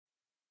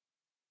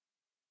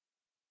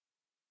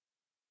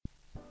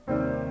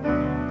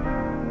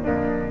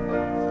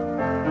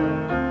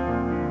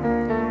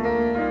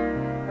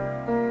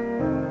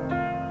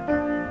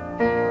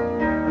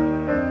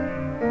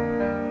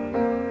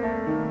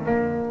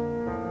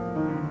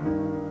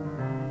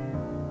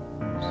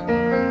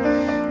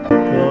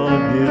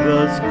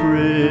us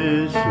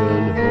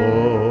Christian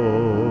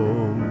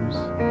homes,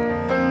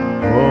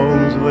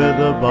 homes where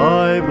the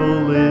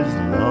Bible is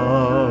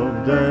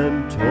loved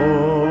and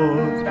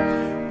taught,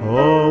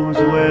 homes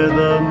where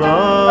the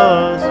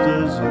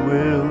Master's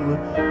will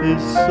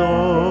is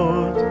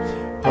sought,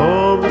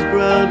 homes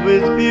crowned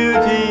with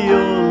beauty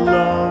your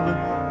love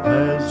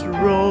has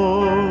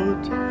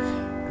wrought.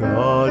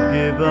 God,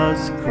 give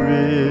us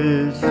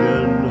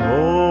Christian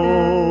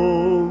homes.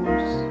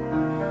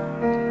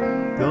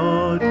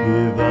 God,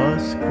 give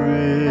us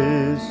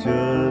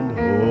Christian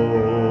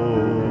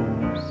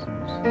homes.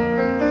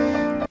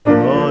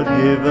 God,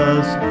 give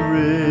us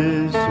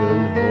Christian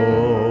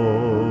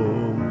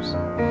homes.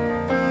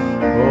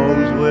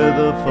 Homes where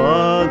the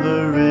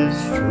Father is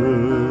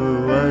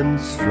true and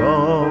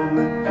strong,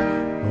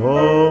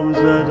 homes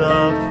that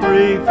are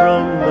free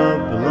from the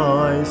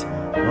blight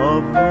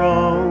of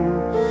wrong,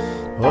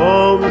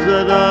 homes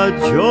that are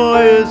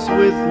joyous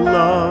with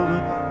love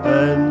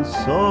and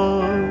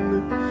song.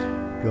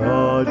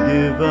 God,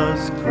 give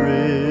us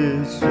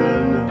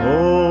Christian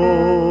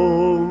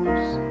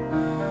homes.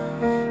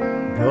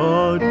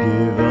 God,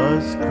 give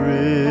us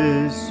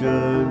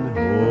Christian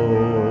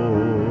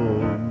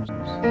homes.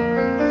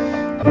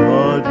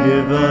 God,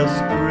 give us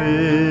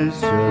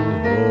Christian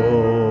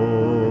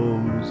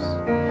homes.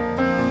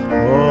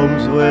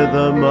 Homes where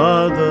the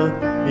mother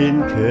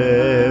in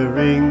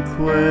caring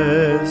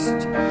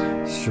quest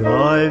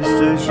strives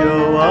to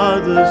show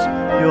others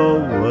your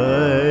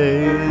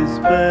way is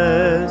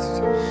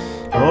best.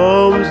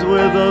 Homes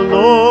where the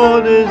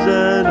Lord is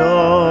an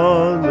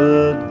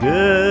honored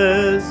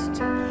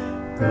guest.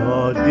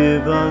 God,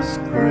 give us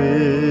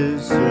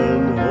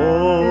Christian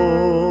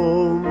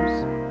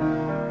homes.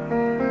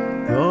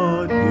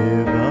 God,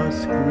 give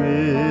us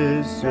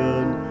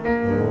Christian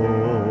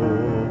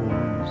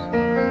homes.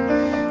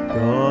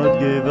 God,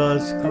 give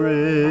us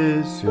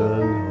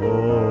Christian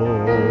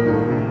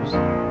homes.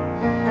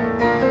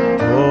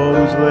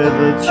 Homes where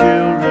the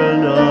children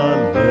are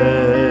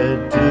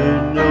led to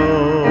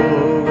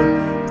know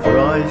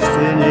Christ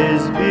in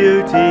His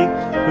beauty,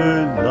 who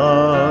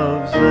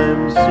loves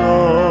them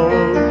so.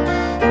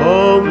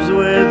 Homes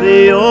where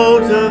the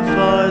altar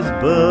fires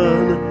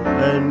burn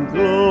and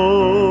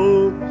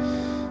glow.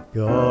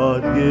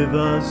 God, give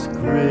us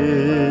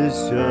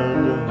Christian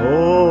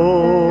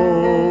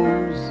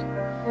homes.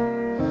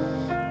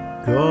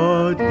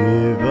 God,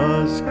 give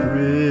us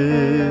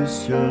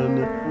Christian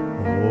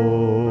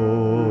homes.